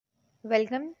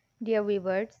Welcome, dear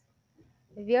viewers,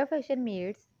 where fashion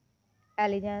meets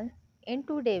elegance. In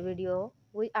today's video,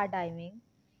 we are diving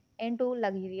into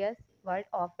luxurious world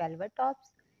of velvet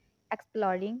tops,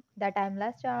 exploring the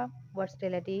timeless charm,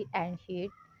 versatility, and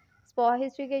chic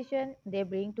sophistication they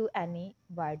bring to any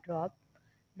wardrobe.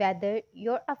 Whether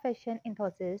you're a fashion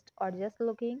enthusiast or just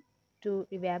looking to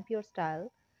revamp your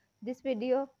style, this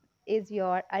video is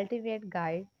your ultimate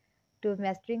guide to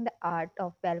mastering the art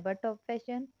of velvet top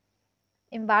fashion.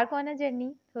 Embark on a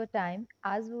journey through time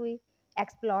as we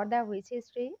explore the rich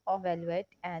history of velvet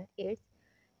and its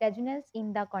resonance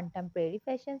in the contemporary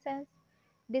fashion sense.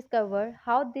 Discover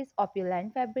how this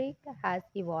opulent fabric has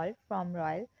evolved from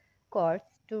royal courts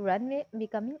to runway,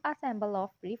 becoming a symbol of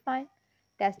refined,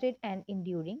 tested, and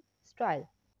enduring style.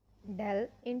 Delve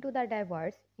into the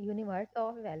diverse universe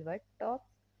of velvet tops,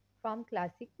 from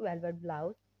classic velvet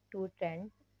blouse to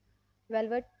trend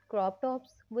velvet crop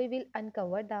tops. We will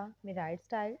uncover the myriad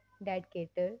style that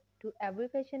cater to every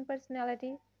fashion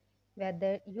personality,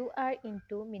 whether you are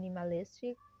into minimalist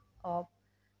chic of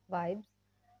vibes.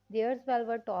 There's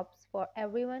velvet tops for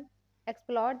everyone.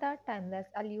 Explore the timeless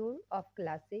allure of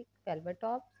classic velvet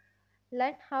tops.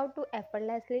 Learn how to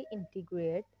effortlessly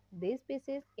integrate these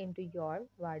pieces into your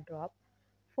wardrobe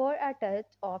for a touch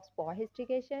of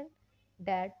sophistication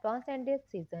that transcends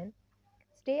season.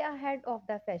 Stay ahead of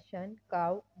the fashion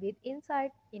curve with insight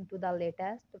into the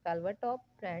latest velvet top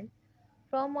trends,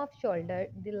 from off-shoulder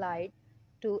delight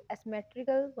to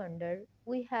asymmetrical wonder.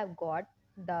 We have got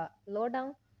the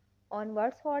lowdown on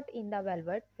what's hot in the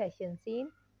velvet fashion scene.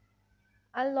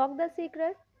 Unlock the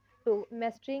secret to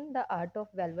mastering the art of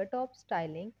velvet top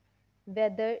styling,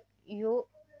 whether you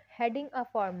heading a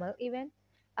formal event,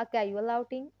 a casual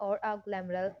outing, or a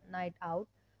glamorous night out.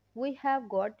 We have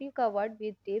got you covered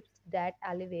with tips that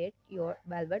elevate your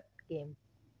velvet game.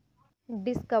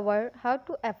 Discover how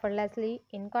to effortlessly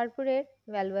incorporate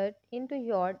velvet into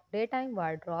your daytime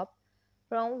wardrobe,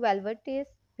 from velvet tees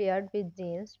paired with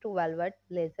jeans to velvet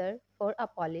blazer for a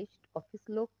polished office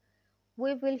look.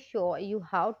 We will show you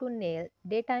how to nail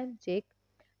daytime chic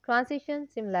transition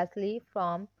seamlessly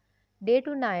from day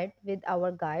to night with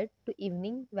our guide to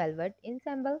evening velvet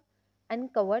ensemble.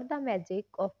 Uncover the magic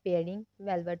of pairing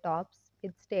velvet tops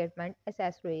with statement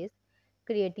accessories,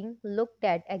 creating look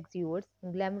that exudes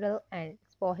glamour and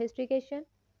sophistication.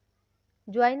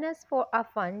 Join us for a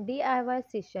fun DIY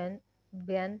session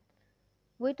when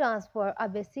we transfer a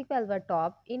basic velvet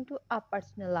top into a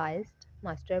personalized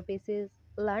masterpieces.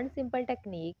 Learn simple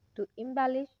technique to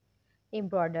embellish,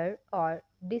 embroider, or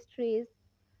distress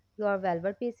your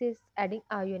velvet pieces, adding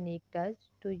a unique touch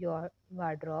to your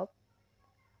wardrobe.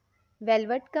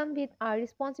 Velvet comes with our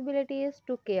responsibilities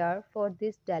to care for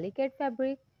this delicate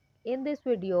fabric. In this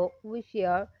video, we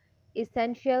share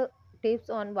essential tips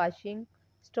on washing,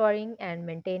 storing, and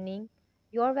maintaining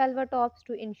your velvet tops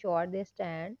to ensure they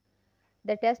stand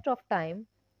the test of time.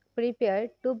 Prepare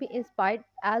to be inspired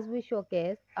as we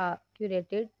showcase a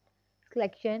curated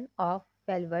selection of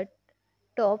velvet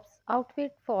tops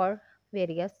outfit for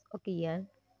various occasions,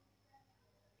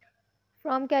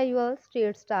 from casual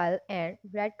street style and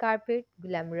red carpet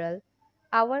glamour.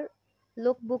 Our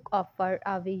lookbook offers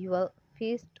a visual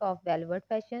feast of velvet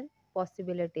fashion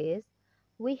possibilities.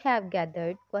 We have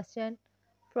gathered questions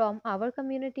from our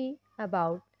community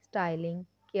about styling,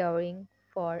 caring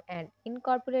for, and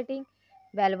incorporating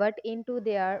velvet into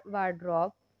their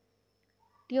wardrobe.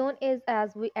 Tune is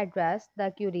as we address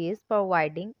the queries,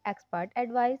 providing expert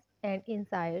advice and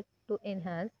insight to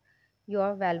enhance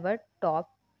your velvet top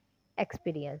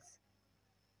experience.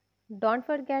 Don't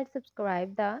forget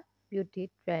subscribe the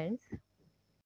beauty trends.